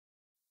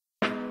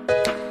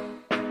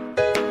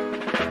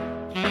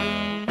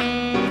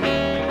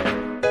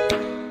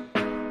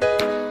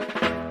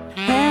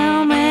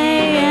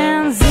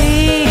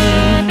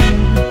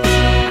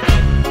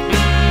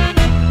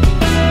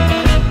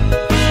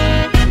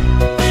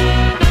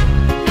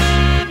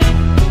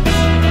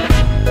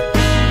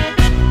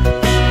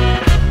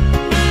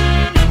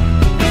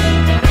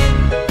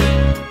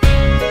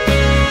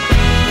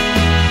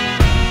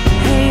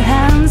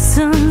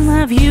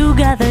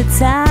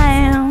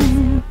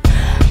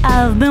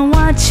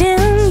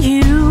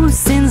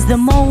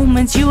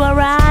moment you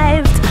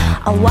arrived.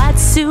 A white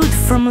suit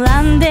from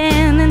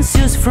London and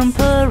shoes from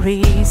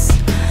Paris.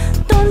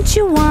 Don't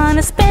you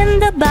wanna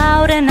spend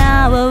about an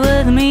hour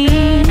with me?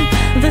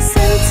 The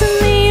scent of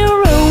the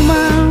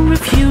aroma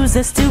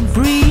refuses to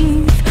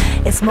breathe.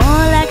 It's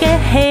more like a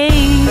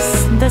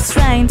haze that's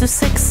trying to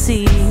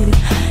succeed.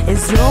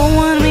 It's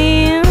drawing me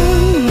in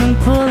and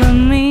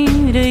pulling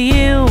me to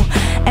you,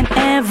 and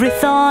every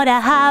thought I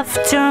have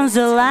turns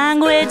the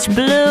language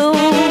blue.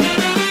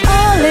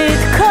 All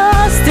it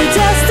costs is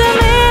just a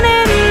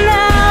minute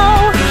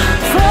now.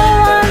 For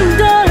 $1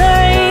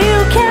 you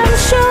can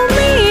show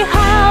me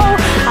how.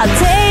 I'll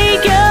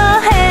take your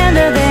hand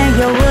and then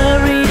your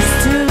worries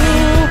too.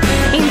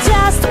 In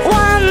just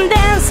one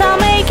dance I'll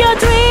make your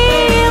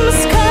dreams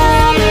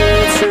come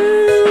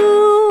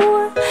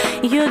true.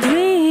 Your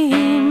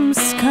dreams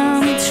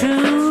come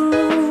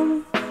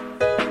true.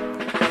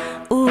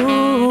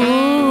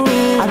 Ooh,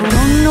 I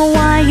don't know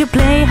why you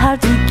play hard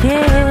to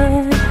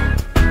get.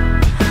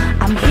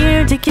 I'm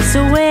here to kiss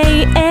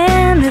away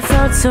any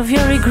thoughts of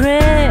your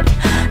regret.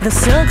 The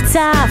silk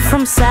top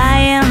from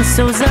science,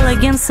 so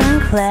elegance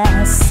and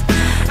class.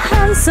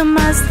 Handsome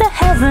as the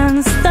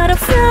heavens that a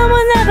film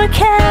will never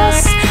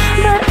cast.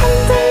 But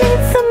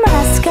underneath the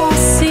mask I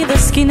see the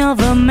skin of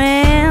a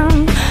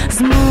man,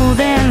 smooth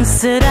and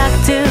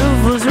seductive,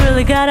 who's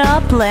really got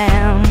a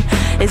plan.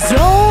 It's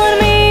drawing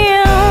me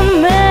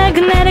in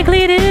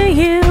magnetically to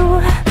you.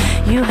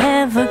 You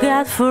haven't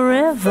got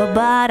forever,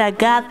 but I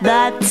got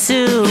that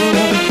too.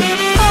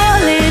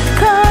 All it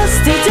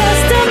costs is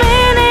just a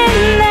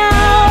minute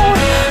now.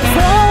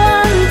 For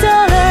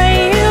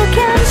 $1 you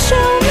can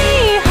show me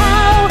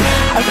how.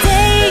 I'll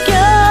take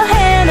your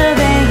hand and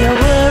then your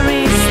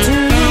worries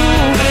too.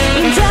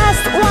 In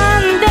just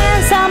one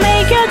dance I'll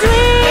make your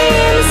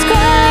dreams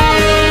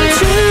come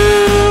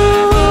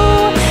true.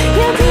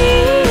 Your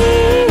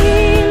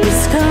dreams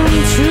come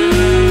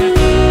true.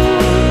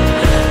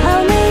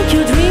 I'll make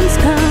your dreams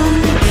come.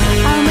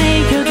 I'll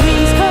make your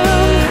dreams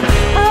come.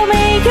 I'll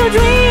make your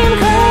dream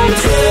come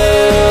true.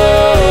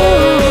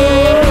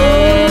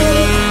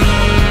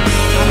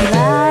 I'm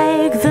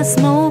like the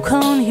smoke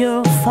on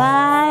your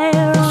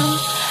fire,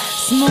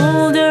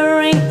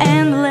 smoldering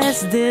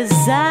endless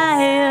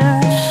desire.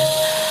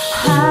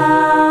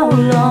 How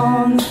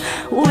long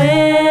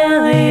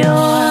will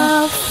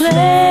your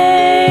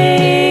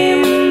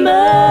flame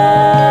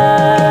burn?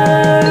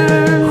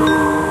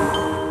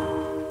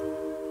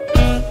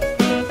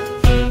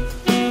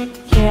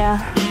 Yeah.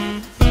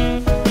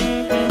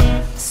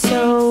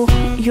 So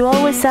you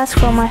always ask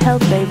for my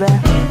help, baby.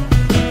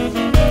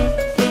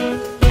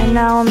 And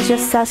now I'm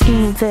just asking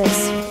you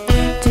this.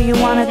 Do you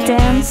wanna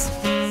dance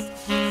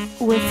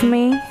with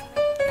me?